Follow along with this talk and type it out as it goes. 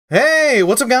Hey,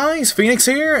 what's up guys? Phoenix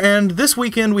here, and this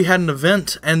weekend we had an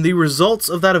event, and the results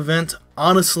of that event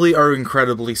honestly are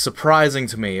incredibly surprising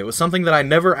to me. It was something that I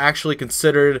never actually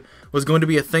considered was going to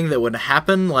be a thing that would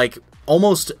happen, like,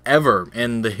 almost ever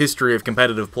in the history of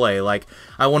competitive play. Like,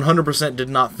 I 100% did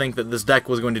not think that this deck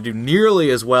was going to do nearly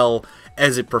as well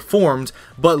as it performed,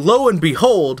 but lo and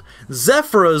behold,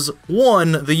 Zephyrs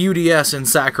won the UDS in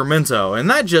Sacramento, and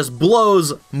that just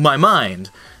blows my mind.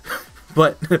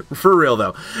 But for real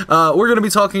though, we're going to be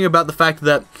talking about the fact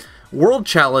that World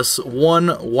Chalice won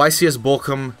YCS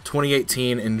Bochum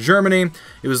 2018 in Germany.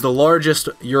 It was the largest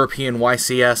European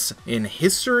YCS in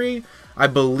history. I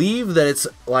believe that it's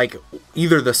like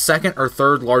either the second or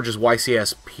third largest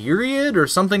YCS period or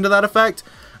something to that effect.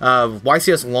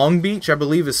 YCS Long Beach, I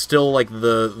believe, is still like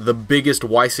the biggest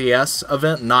YCS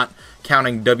event, not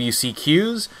counting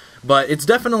WCQs. But it's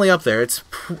definitely up there.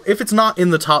 If it's not in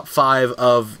the top 5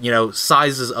 of,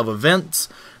 sizes of events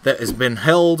that has been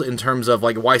held in terms of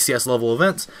like YCS level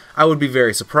events, I would be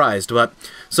very surprised. But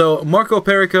so Marco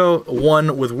Perico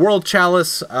won with World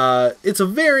Chalice. It's a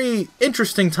very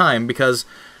interesting time because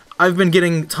I've been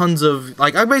getting tons of,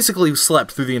 I basically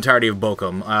slept through the entirety of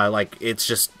Bochum.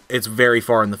 It's very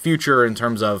far in the future in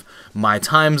terms of my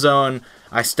time zone.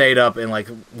 I stayed up and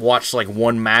watched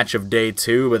one match of day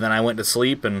 2, but then I went to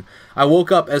sleep, and I woke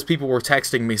up as people were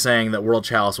texting me saying that World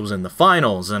Chalice was in the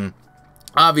finals, and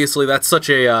obviously that's such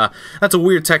a that's a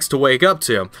weird text to wake up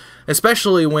to,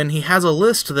 especially when he has a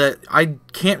list that I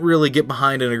can't really get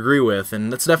behind and agree with, and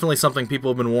that's definitely something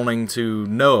people have been wanting to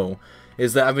know,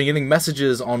 is that I've been getting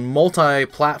messages on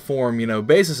multi-platform,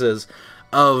 bases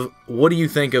of, what do you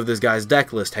think of this guy's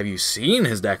deck list? Have you seen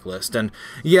his deck list? And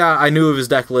yeah, I knew of his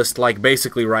deck list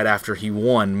basically right after he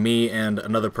won. Me and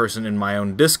another person in my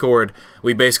own Discord,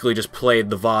 we basically just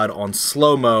played the VOD on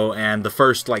slow-mo, and the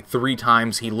first 3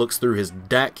 times he looks through his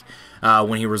deck,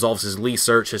 when he resolves his Lee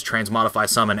Search, his Transmodify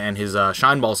Summon, and his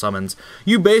Shine Ball summons,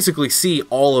 you basically see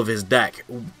all of his deck,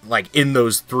 in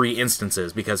those 3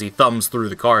 instances, because he thumbs through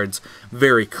the cards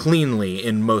very cleanly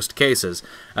in most cases.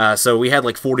 So we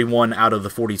had 41 out of the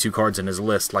 42 cards in his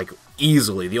list,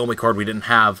 easily. The only card we didn't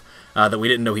have, that we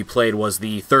didn't know he played, was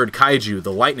the 3rd Kaiju,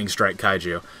 the Lightning Strike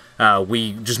Kaiju.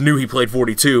 We just knew he played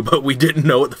 42, but we didn't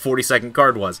know what the 42nd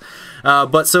card was.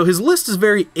 But so his list is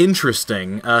very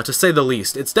interesting, to say the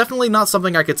least. It's definitely not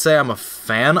something I could say I'm a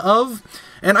fan of.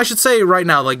 And I should say right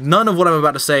now, none of what I'm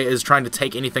about to say is trying to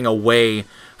take anything away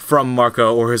from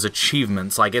Marco or his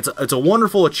achievements. It's a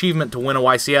wonderful achievement to win a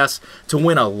YCS, to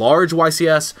win a large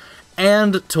YCS,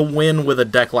 and to win with a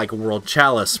deck like World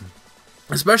Chalice.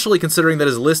 Especially considering that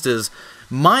his list is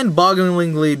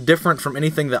mind-bogglingly different from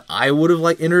anything that I would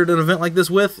have entered an event like this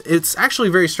with. It's actually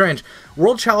very strange.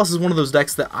 World Chalice is one of those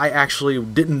decks that I actually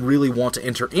didn't really want to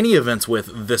enter any events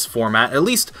with this format. At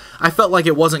least I felt like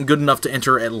it wasn't good enough to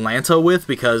enter Atlanta with,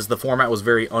 because the format was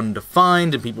very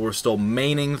undefined and people were still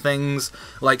maining things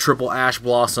like Triple Ash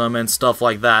Blossom and stuff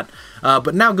like that.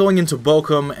 But now going into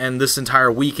Bochum and this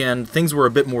entire weekend, things were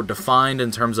a bit more defined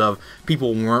in terms of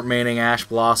people weren't maining Ash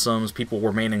Blossoms, people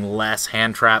were maining less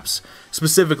hand traps,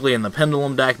 specifically in the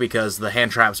Pendulum deck, because the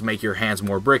hand traps make your hands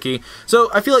more bricky. So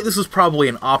I feel like this was probably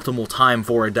an optimal time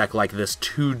for a deck like this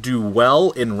to do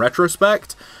well in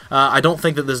retrospect. I don't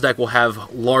think that this deck will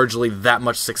have largely that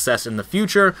much success in the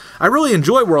future. I really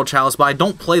enjoy World Chalice, but I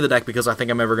don't play the deck because I think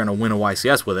I'm ever going to win a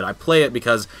YCS with it. I play it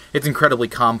because it's incredibly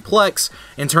complex.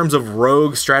 In terms of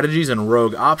rogue strategies and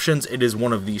rogue options, it is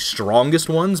one of the strongest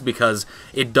ones because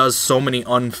it does so many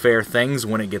unfair things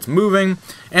when it gets moving,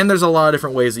 and there's a lot of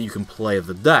different ways that you can play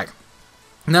the deck.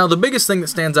 Now, the biggest thing that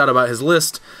stands out about his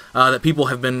list that people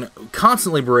have been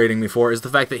constantly berating me for is the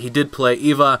fact that he did play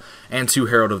Eva and 2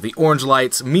 Herald of the Orange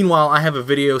Lights. Meanwhile, I have a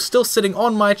video still sitting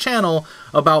on my channel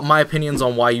about my opinions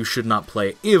on why you should not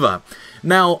play Eva.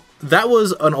 Now, that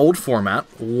was an old format,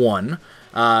 1.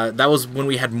 That was when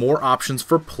we had more options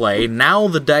for play. Now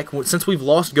the deck, since we've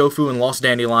lost Gofu and lost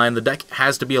Dandelion, the deck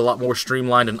has to be a lot more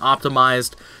streamlined and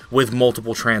optimized with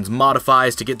multiple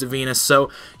transmodifies to get to Venus, so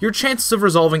your chances of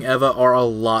resolving Eva are a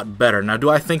lot better. Now, do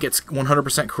I think it's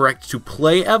 100% correct to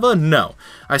play Eva? No.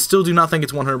 I still do not think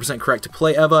it's 100% correct to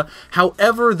play Eva.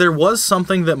 However, there was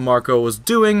something that Marco was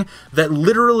doing that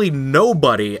literally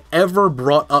nobody ever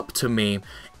brought up to me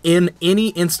in any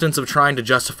instance of trying to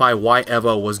justify why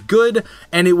Eva was good,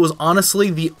 and it was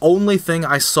honestly the only thing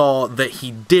I saw that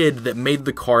he did that made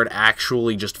the card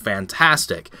actually just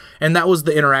fantastic, and that was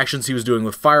the interactions he was doing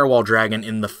with Firewall Dragon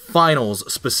in the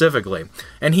finals specifically.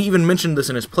 And he even mentioned this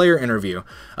in his player interview,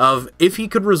 of if he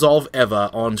could resolve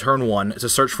Eva on turn 1 to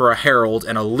search for a Herald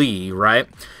and a Lee, right?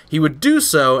 he would do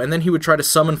so, and then he would try to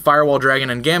summon Firewall Dragon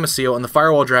and Gameciel, and the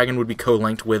Firewall Dragon would be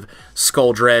co-linked with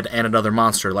Skull Dread and another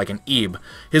monster, like an Ebe.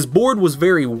 His board was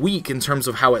very weak in terms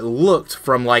of how it looked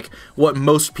from, like, what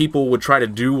most people would try to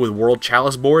do with World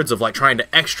Chalice boards, of, like, trying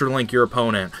to extra-link your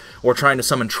opponent, or trying to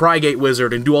summon Trigate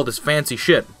Wizard and do all this fancy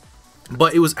shit.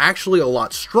 But it was actually a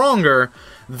lot stronger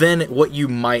than what you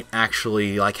might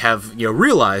actually, like, have, you know,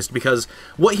 realized, because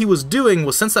what he was doing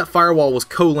was, since that Firewall was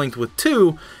co-linked with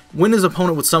 2, when his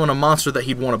opponent would summon a monster that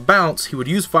he'd want to bounce, he would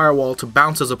use Firewall to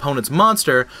bounce his opponent's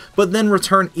monster, but then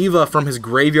return Eva from his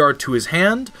graveyard to his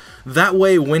hand. That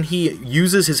way, when he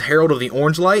uses his Herald of the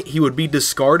Orange Light, he would be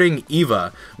discarding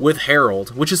Eva with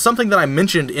Herald, which is something that I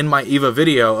mentioned in my Eva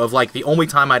video of, like, the only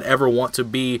time I'd ever want to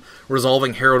be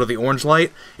resolving Herald of the Orange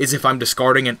Light is if I'm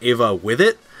discarding an Eva with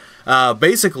it.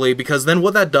 Basically, because then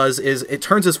what that does is it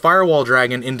turns his Firewall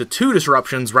Dragon into 2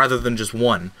 disruptions rather than just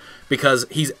 1, because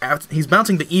he's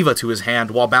bouncing the Eva to his hand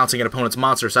while bouncing an opponent's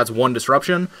monster, so that's 1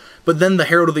 disruption, but then the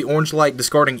Herald of the Orange Light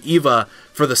discarding Eva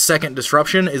for the 2nd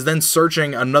disruption is then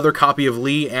searching another copy of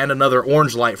Lee and another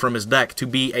Orange Light from his deck to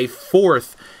be a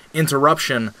 4th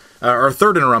interruption, or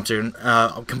 3rd interruption,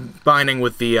 combining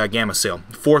with the Gameciel.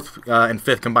 4th and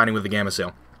 5th combining with the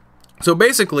Gameciel. So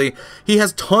basically, he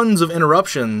has tons of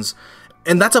interruptions,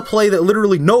 and that's a play that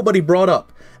literally nobody brought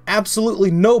up.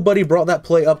 Absolutely nobody brought that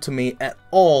play up to me at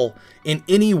all in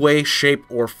any way, shape,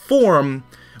 or form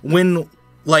when,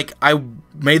 like, I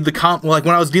made the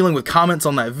when I was dealing with comments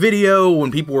on that video,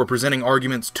 when people were presenting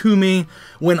arguments to me,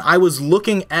 when I was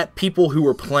looking at people who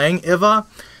were playing Eva.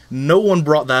 No one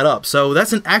brought that up, so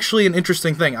that's actually an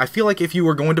interesting thing. I feel like if you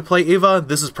were going to play Eva,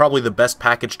 this is probably the best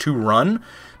package to run,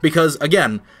 because,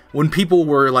 again, when people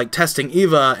were, like, testing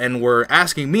Eva and were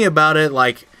asking me about it,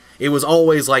 like, it was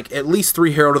always, like, at least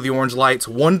 3 Herald of the Orange Lights,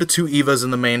 1 to 2 Evas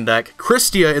in the main deck,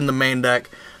 Christia in the main deck,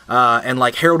 and,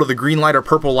 like, Herald of the Green Light or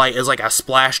Purple Light is, like, a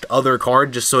splashed other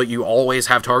card just so that you always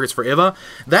have targets for Eva.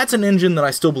 That's an engine that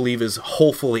I still believe is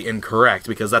wholly incorrect,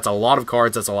 because that's a lot of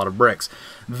cards, that's a lot of bricks.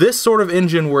 This sort of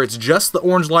engine where it's just the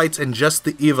Orange Lights and just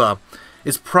the Eva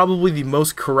is probably the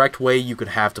most correct way you could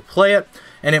have to play it,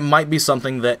 and it might be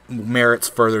something that merits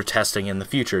further testing in the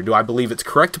future. Do I believe it's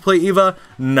correct to play Eva?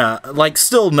 No. Like,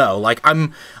 still no. Like,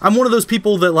 I'm one of those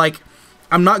people that, like,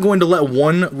 I'm not going to let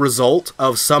one result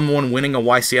of someone winning a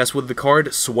YCS with the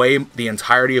card sway the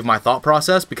entirety of my thought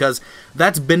process, because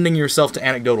that's bending yourself to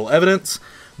anecdotal evidence.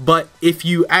 But if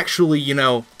you actually, you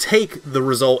know, take the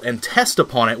result and test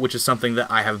upon it, which is something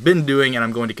that I have been doing and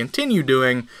I'm going to continue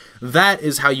doing, that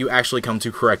is how you actually come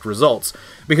to correct results.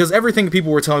 Because everything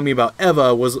people were telling me about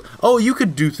Eva was, oh, you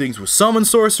could do things with Summon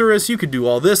Sorceress, you could do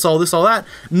all this, all that.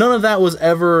 None of that was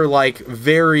ever, like,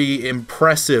 very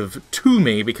impressive to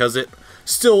me, because it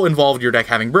still involved your deck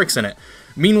having bricks in it.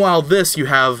 Meanwhile, this, you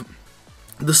have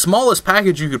the smallest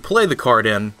package you could play the card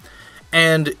in,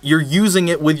 and you're using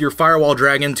it with your Firewall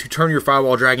Dragon to turn your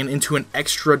Firewall Dragon into an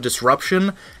extra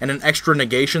disruption and an extra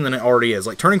negation than it already is.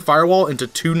 Like, turning Firewall into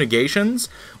 2 negations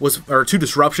or 2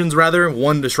 disruptions rather,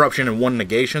 1 disruption and 1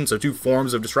 negation, so 2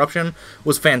 forms of disruption,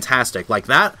 was fantastic. Like,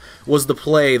 that was the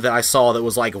play that I saw that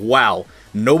was like, wow,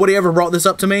 nobody ever brought this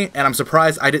up to me, and I'm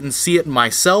surprised I didn't see it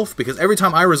myself, because every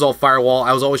time I resolved Firewall,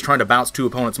 I was always trying to bounce 2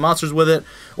 opponents' monsters with it,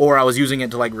 or I was using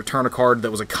it to, like, return a card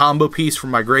that was a combo piece from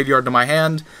my graveyard to my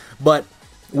hand. But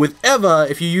with Eva,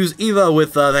 if you use Eva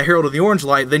with the Herald of the Orange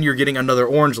Light, then you're getting another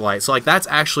Orange Light. So, like, that's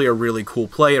actually a really cool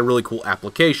play, a really cool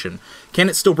application. Can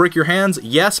it still break your hands?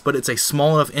 Yes, but it's a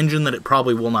small enough engine that it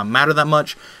probably will not matter that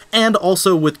much. And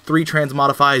also, with 3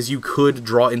 transmodifies, you could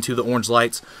draw into the Orange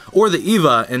Lights or the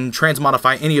Eva and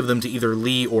transmodify any of them to either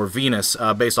Lee or Venus,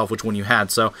 based off which one you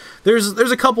had. So there's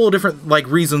a couple of different, like,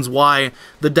 reasons why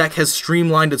the deck has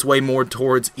streamlined its way more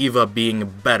towards Eva being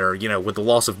better. You know, with the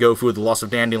loss of Gofu, with the loss of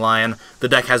Dandelion, the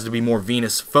deck has to be more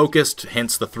Venus-focused,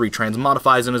 hence the 3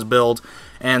 transmodifies in his build.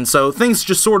 And so things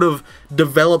just sort of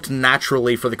developed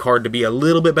naturally for the card to be a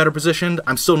little bit better positioned.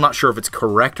 I'm still not sure if it's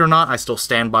correct or not. I still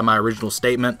stand by my original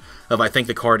statement of I think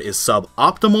the card is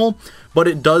suboptimal, but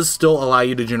it does still allow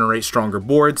you to generate stronger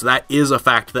boards. That is a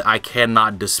fact that I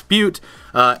cannot dispute,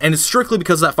 and it's strictly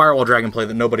because of that Firewall Dragon play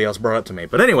that nobody else brought up to me.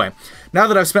 But anyway, now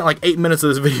that I've spent like 8 minutes of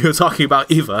this video talking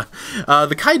about Eva,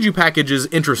 the Kaiju package is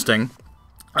interesting.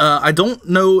 I don't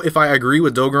know if I agree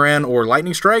with Dogoran or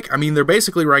Lightning Strike. I mean, they're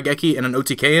basically Raigeki and an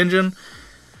OTK engine,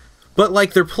 but,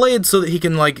 like, they're played so that he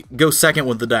can, like, go second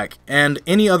with the deck. And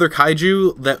any other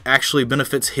Kaiju that actually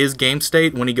benefits his game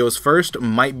state when he goes first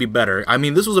might be better. I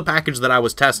mean, this was a package that I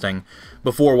was testing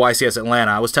before YCS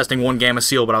Atlanta. I was testing 1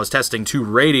 Gameciel, but I was testing 2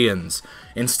 Radians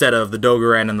instead of the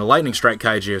Dogoran and the Lightning Strike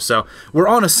Kaiju. So we're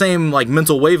on a same, like,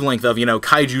 mental wavelength of, you know,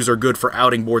 Kaijus are good for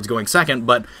outing boards going second,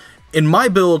 but in my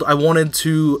build, I wanted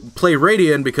to play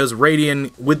Radiant because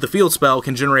Radiant, with the field spell,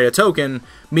 can generate a token,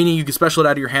 meaning you can special it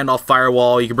out of your hand off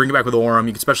Firewall, you can bring it back with Aurum,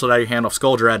 you can special it out of your hand off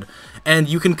Skuldred, and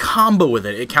you can combo with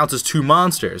it. It counts as 2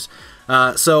 monsters.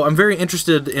 So I'm very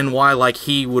interested in why like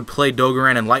he would play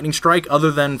Dogoran and Lightning Strike, other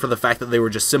than for the fact that they were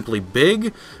just simply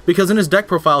big, because in his deck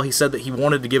profile he said that he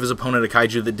wanted to give his opponent a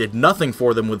kaiju that did nothing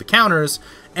for them with the counters,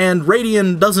 and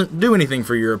Radiant doesn't do anything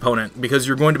for your opponent, because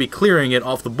you're going to be clearing it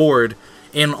off the board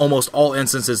in almost all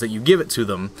instances that you give it to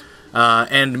them.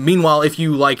 And meanwhile, if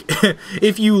you like,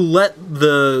 if you let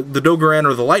the Dogoran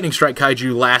or the Lightning Strike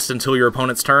kaiju last until your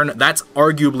opponent's turn, that's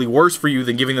arguably worse for you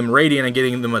than giving them Radiant and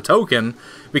getting them a token,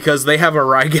 because they have a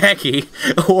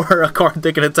Raigeki or a card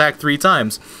that can attack 3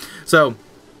 times. So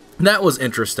that was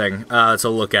interesting to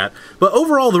look at. But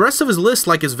overall, the rest of his list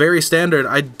like is very standard.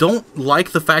 I don't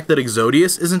like the fact that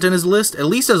Exodius isn't in his list, at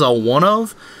least as a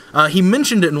one-of. He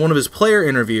mentioned it in one of his player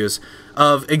interviews.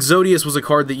 Exodius was a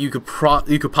card that you could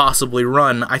possibly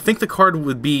run. I think the card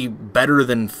would be better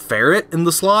than Ferret in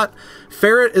the slot.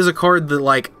 Ferret is a card that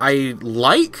like I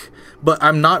like, but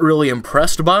I'm not really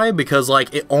impressed by, because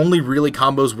like it only really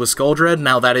combos with Skuldred.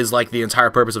 Now that is like the entire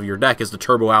purpose of your deck, is to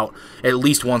turbo out at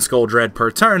least 1 Skuldred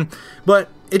per turn, but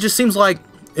it just seems like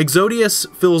Exodius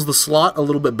fills the slot a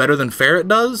little bit better than Ferret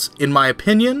does, in my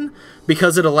opinion,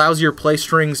 because it allows your play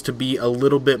strings to be a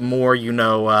little bit more, you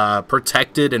know,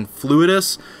 protected and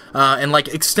fluidous, and like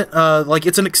it's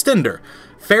an extender.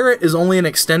 Ferret is only an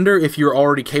extender if you're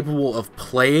already capable of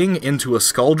playing into a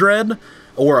Skuldred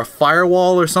or a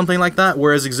Firewall or something like that,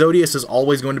 whereas Exodius is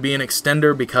always going to be an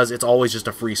extender because it's always just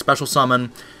a free special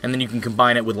summon, and then you can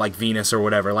combine it with like Venus or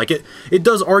whatever. Like it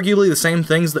does arguably the same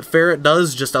things that Ferret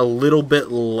does, just a little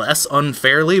bit less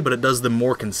unfairly, but it does them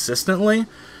more consistently.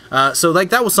 So like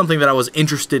that was something that I was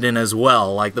interested in as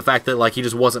well, like the fact that like he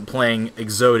just wasn't playing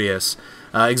Exodius.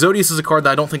 Exodius is a card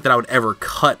that I don't think that I would ever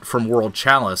cut from World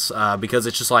Chalice, because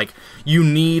it's just like, you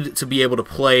need to be able to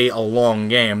play a long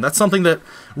game. That's something that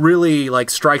really like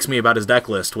strikes me about his deck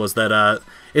list, was that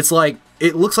it's like,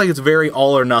 it looks like it's very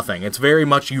all or nothing. It's very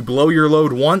much you blow your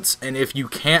load once, and if you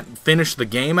can't finish the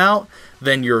game out,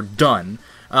 then you're done.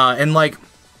 And like,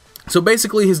 so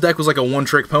basically his deck was like a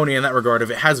one-trick pony in that regard. If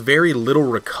it has very little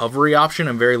recovery option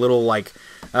and very little like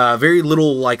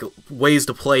ways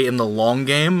to play in the long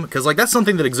game, because like that's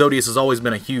something that Exodius has always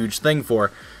been a huge thing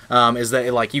for, is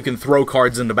that like you can throw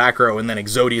cards into back row and then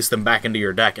Exodius them back into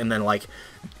your deck, and then like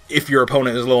if your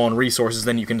opponent is low on resources,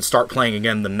 then you can start playing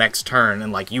again the next turn,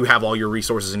 and like you have all your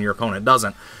resources and your opponent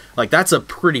doesn't. Like that's a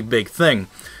pretty big thing.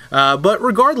 But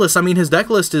regardless, I mean, his deck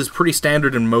list is pretty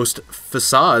standard in most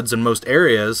facades and most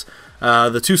areas.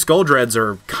 The 2 Skuldreds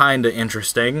are kind of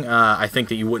interesting. I think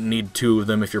that you wouldn't need 2 of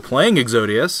them if you're playing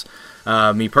Exodius,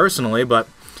 me personally, but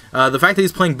the fact that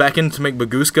he's playing Beckon to make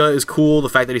Baguska is cool. The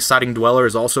fact that he's siding Dweller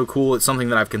is also cool. It's something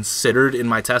that I've considered in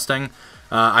my testing.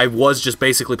 I was just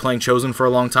basically playing Chosen for a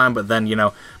long time, but then, you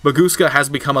know, Baguska has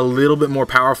become a little bit more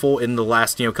powerful in the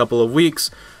last, you know, couple of weeks.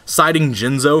 Siding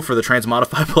Jinzo for the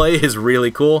Transmodify play is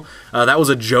really cool. That was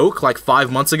a joke like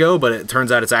 5 months ago, but it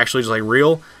turns out it's actually just like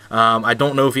real. I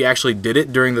don't know if he actually did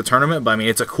it during the tournament, but I mean,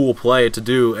 it's a cool play to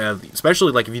do,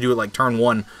 especially like if you do it like turn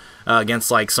 1 against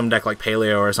like some deck like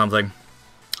Paleo or something.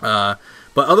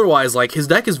 But otherwise, like, his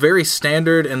deck is very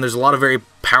standard, and there's a lot of very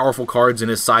powerful cards in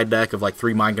his side deck of, like,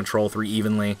 3 Mind Control, 3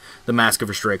 Evenly, the Mask of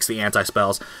Restricts, the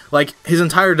Anti-Spells. Like, his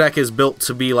entire deck is built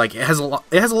to be, like, it has a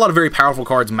lot of very powerful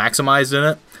cards maximized in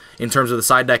it, in terms of the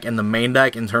side deck and the main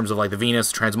deck, in terms of, like, the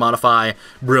Venus, Transmodify,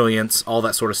 Brilliance, all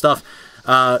that sort of stuff.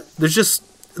 There's just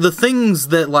the things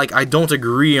that, like, I don't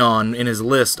agree on in his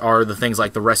list are the things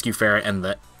like the Rescue Ferret and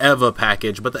the Eva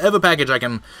package, but the Eva package I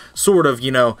can sort of,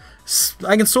 you know,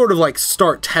 I can sort of, like,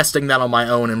 start testing that on my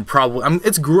own, and probably,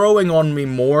 it's growing on me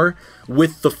more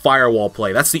with the Firewall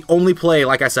play. That's the only play,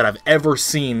 like I said, I've ever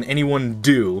seen anyone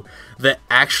do that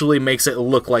actually makes it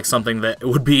look like something that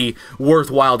would be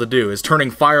worthwhile to do, is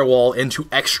turning Firewall into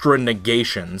extra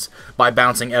negations by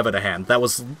bouncing Eva to hand. That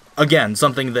was, again,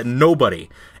 something that nobody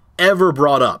ever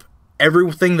brought up.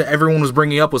 Everything that everyone was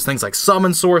bringing up was things like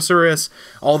Summon Sorceress,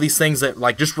 all these things that,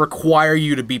 like, just require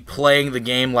you to be playing the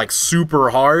game, like, super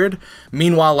hard.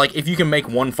 Meanwhile, like, if you can make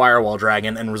 1 Firewall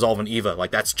Dragon and resolve an Eva, like,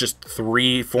 that's just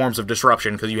 3 forms of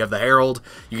disruption, because you have the Herald,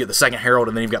 you get the second Herald,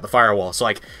 and then you've got the Firewall. So,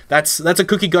 like, that's a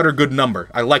cookie-cutter good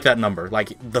number. I like that number.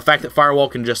 Like, the fact that Firewall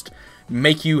can just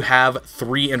make you have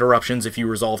 3 interruptions if you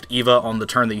resolved Eva on the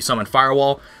turn that you summon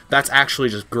Firewall, that's actually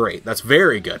just great. That's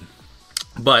very good.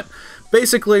 But,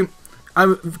 basically,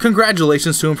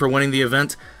 congratulations to him for winning the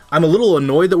event. I'm a little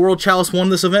annoyed that World Chalice won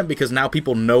this event, because now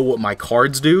people know what my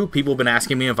cards do. People have been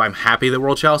asking me if I'm happy that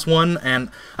World Chalice won, and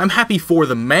I'm happy for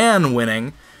the man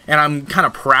winning, and I'm kind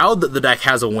of proud that the deck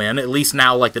has a win. At least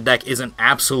now, like, the deck isn't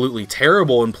absolutely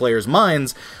terrible in players'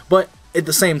 minds, but at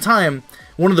the same time,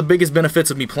 one of the biggest benefits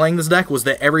of me playing this deck was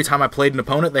that every time I played an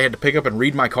opponent, they had to pick up and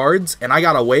read my cards, and I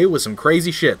got away with some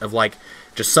crazy shit of, like,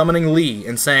 just summoning Lee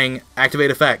and saying,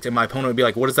 activate effect, and my opponent would be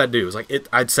like, what does that do? It's like,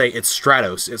 I'd say, it's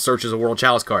Stratos, it searches a World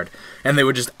Chalice card, and they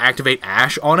would just activate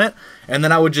Ash on it, and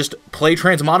then I would just play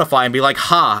Transmodify and be like,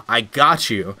 ha, I got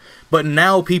you. But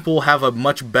now people have a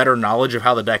much better knowledge of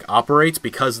how the deck operates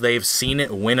because they've seen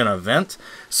it win an event,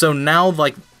 so now,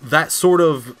 like, that sort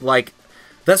of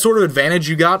advantage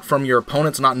you got from your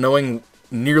opponents not knowing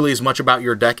nearly as much about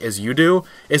your deck as you do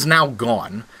is now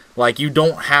gone. Like, you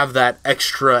don't have that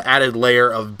extra added layer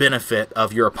of benefit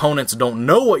of your opponents don't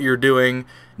know what you're doing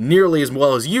nearly as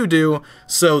well as you do,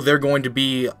 so they're going to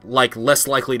be, like, less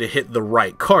likely to hit the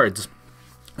right cards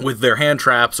with their hand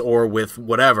traps or with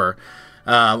whatever.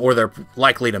 Or they're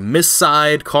likely to miss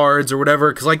side cards or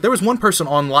whatever. Because, like, there was one person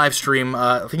on live stream,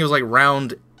 I think it was like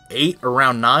round 8 or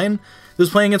round 9, was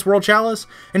playing against World Chalice,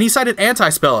 and he cited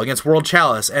Anti-Spell against World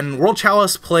Chalice, and World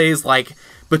Chalice plays, like,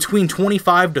 between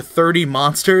 25 to 30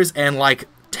 monsters and, like,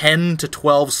 10 to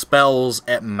 12 spells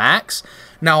at max.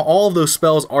 Now, all of those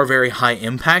spells are very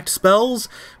high-impact spells,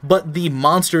 but the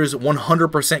monsters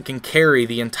 100% can carry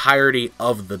the entirety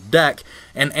of the deck,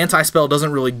 and Anti-Spell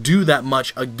doesn't really do that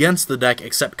much against the deck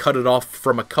except cut it off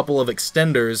from a couple of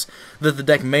extenders that the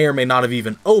deck may or may not have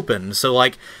even opened. So,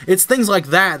 like, it's things like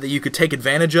that that you could take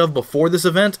advantage of before this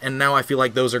event, and now I feel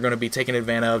like those are going to be taken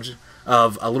advantage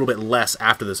of a little bit less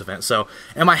after this event. So,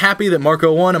 am I happy that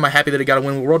Marco won? Am I happy that he got to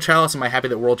win with World Chalice? Am I happy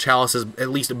that World Chalice is at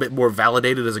least a bit more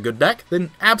validated as a good deck?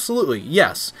 Then absolutely,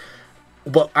 yes.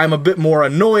 But I'm a bit more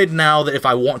annoyed now that if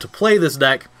I want to play this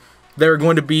deck, there are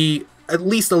going to be at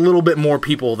least a little bit more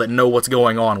people that know what's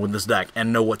going on with this deck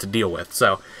and know what to deal with.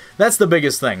 So, that's the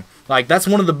biggest thing. Like, that's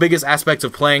one of the biggest aspects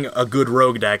of playing a good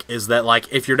rogue deck, is that, like,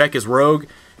 if your deck is rogue,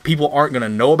 people aren't going to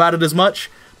know about it as much.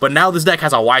 But now this deck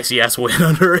has a YCS win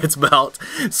under its belt,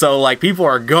 so, like, people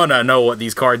are gonna know what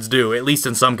these cards do, at least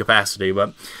in some capacity.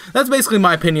 But that's basically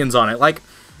my opinions on it. Like,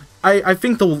 I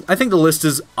think the list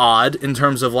is odd in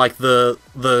terms of, like,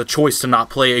 the choice to not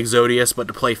play Exodius but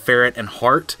to play Ferret and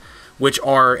Heart, which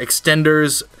are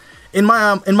extenders. In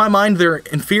my mind, they're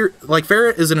inferior. Like,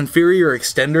 Ferret is an inferior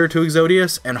extender to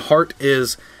Exodius, and Heart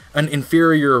is an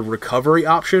inferior recovery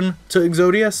option to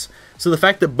Exodius. So the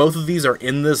fact that both of these are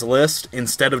in this list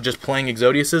instead of just playing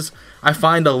Exodius's, I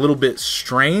find a little bit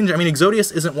strange. I mean,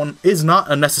 Exodius is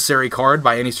not a necessary card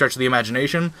by any stretch of the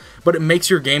imagination, but it makes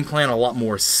your game plan a lot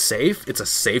more safe. It's a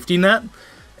safety net.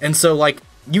 And so, like,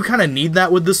 you kind of need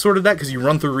that with this sort of deck because you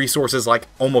run through resources, like,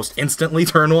 almost instantly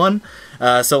turn 1.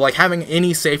 So, like, having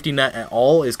any safety net at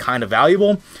all is kind of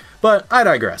valuable. But I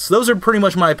digress. Those are pretty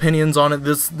much my opinions on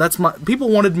it. People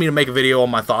wanted me to make a video on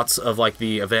my thoughts of, like,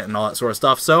 the event and all that sort of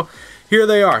stuff, so here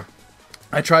they are.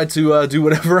 I tried to do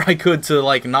whatever I could to,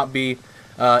 like, not be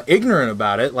ignorant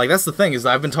about it. Like, that's the thing, is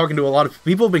I've been talking to a lot of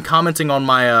people have been commenting on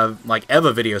my like,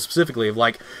 Eva video specifically of,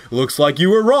 like, looks like you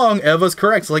were wrong, Eva's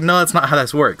correct. It's like, no, that's not how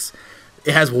this works.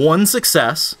 It has one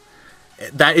success.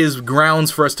 That is grounds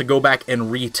for us to go back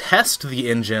and retest the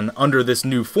engine under this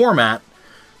new format.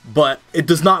 But it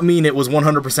does not mean it was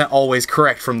 100% always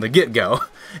correct from the get-go.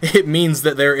 It means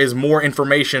that there is more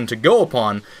information to go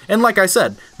upon. And like I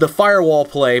said, the Firewall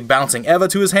play bouncing Eva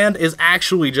to his hand is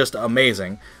actually just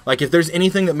amazing. Like, if there's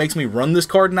anything that makes me run this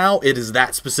card now, it is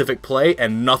that specific play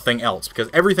and nothing else. Because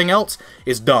everything else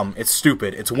is dumb, it's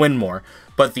stupid, it's win more.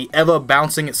 But the Eva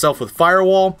bouncing itself with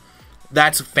Firewall,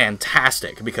 that's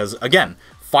fantastic. Because, again,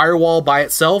 Firewall by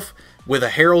itself, with a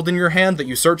Herald in your hand that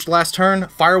you searched last turn,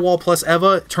 Firewall plus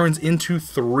Eva turns into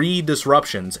 3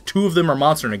 disruptions. 2 of them are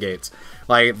monster negates.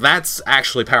 Like, that's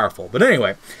actually powerful. But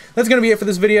anyway, that's going to be it for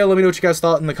this video. Let me know what you guys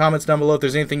thought in the comments down below. If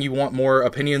there's anything you want more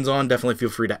opinions on, definitely feel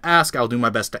free to ask. I'll do my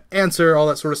best to answer, all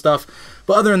that sort of stuff.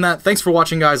 But other than that, thanks for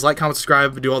watching, guys. Like, comment,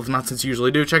 subscribe, do all the nonsense you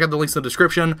usually do. Check out the links in the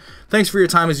description. Thanks for your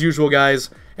time as usual, guys,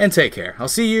 and take care. I'll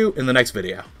see you in the next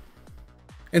video.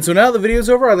 And so now that the video's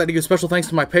over, I'd like to give special thanks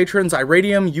to my patrons,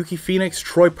 Iradium, Yuki Phoenix,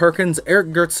 Troy Perkins, Eric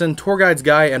Gertson, Tour Guides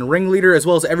Guy, and Ringleader, as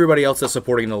well as everybody else that's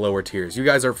supporting the lower tiers. You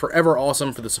guys are forever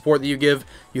awesome for the support that you give.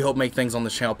 You help make things on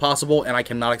this channel possible, and I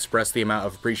cannot express the amount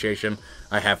of appreciation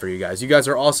I have for you guys. You guys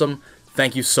are awesome.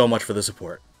 Thank you so much for the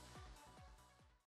support.